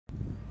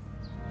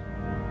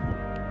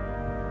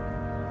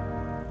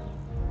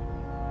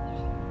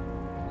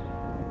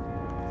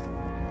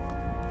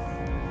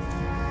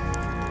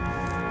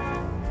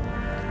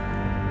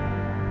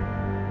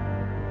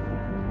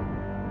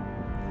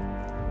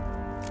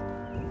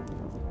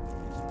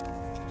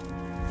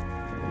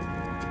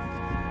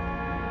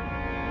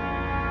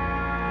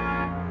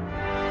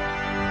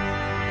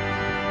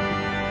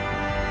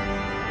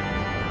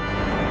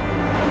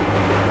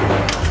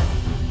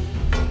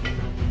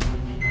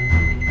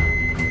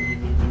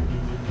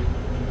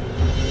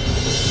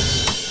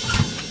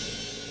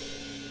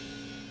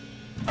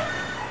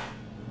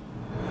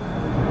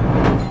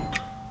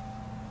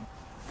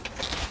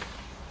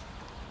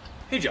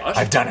Josh.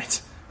 I've done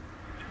it.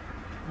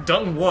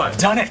 Done what? I've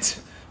done it.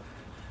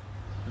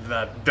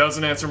 That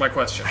doesn't answer my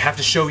question. I have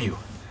to show you.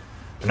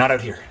 But not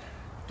out here.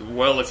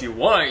 Well, if you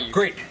want, you...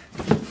 Great.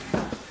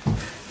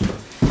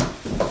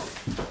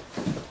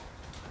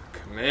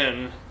 Come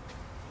in.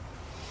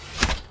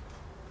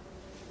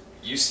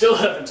 You still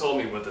haven't told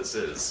me what this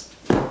is.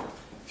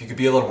 If you could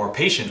be a little more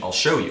patient, I'll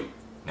show you.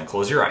 Now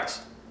close your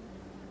eyes.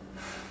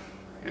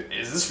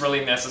 Is this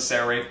really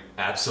necessary?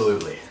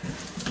 Absolutely.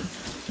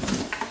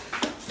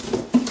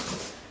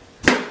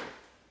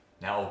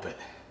 Now open.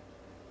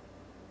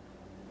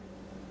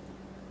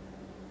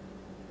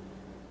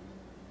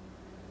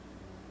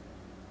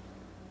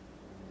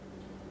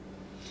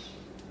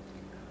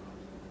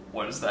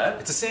 What is that?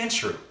 It's a sand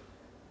shrew.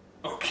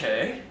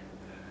 Okay.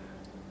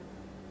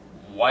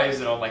 Why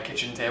is it on my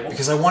kitchen table?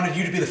 Because I wanted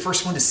you to be the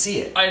first one to see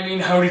it. I mean,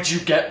 how did you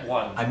get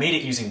one? I made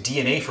it using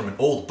DNA from an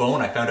old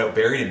bone I found out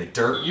buried in the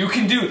dirt. You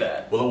can do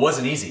that. Well, it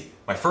wasn't easy.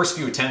 My first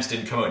few attempts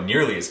didn't come out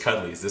nearly as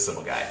cuddly as this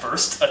little guy.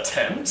 First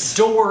attempts?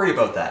 Don't worry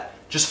about that.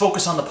 Just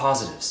focus on the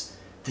positives.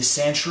 This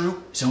sand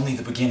shrew is only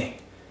the beginning.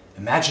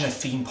 Imagine a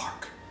theme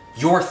park.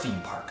 Your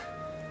theme park.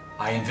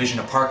 I envision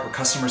a park where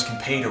customers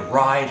can pay to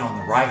ride on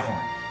the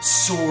Rhyhorn,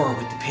 soar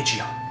with the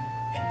Pidgeot,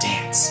 and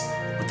dance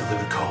with the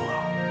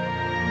Ludicolo.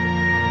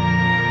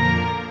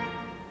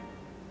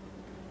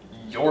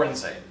 You're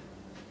insane.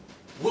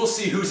 We'll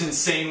see who's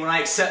insane when I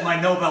accept my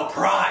Nobel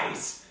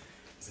Prize!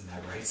 Isn't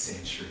that right,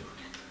 Sand Shrew?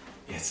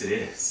 Yes, it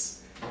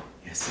is.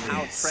 Yes, it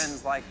How is.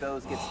 trends like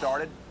those get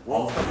started.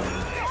 All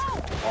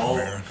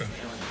America.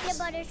 The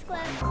Butter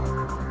Squad.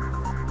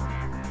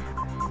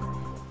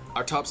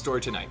 Our top story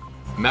tonight.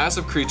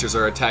 Massive creatures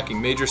are attacking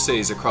major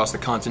cities across the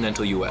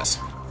continental US.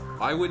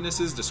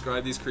 Eyewitnesses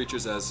describe these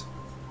creatures as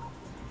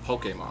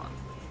Pokemon.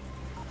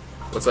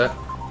 What's that?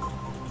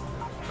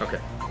 Okay,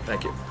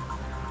 thank you.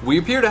 We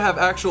appear to have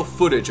actual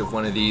footage of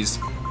one of these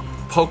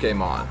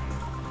Pokemon.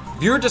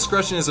 Viewer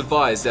discretion is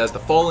advised as the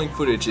following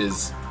footage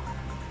is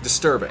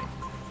disturbing.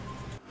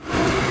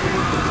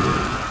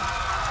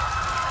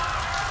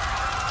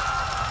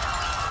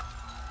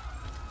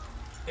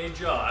 Hey,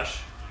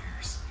 Josh.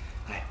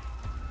 Hi.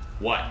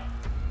 What?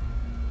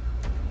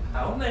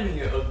 How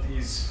many of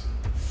these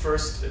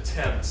first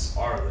attempts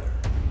are there?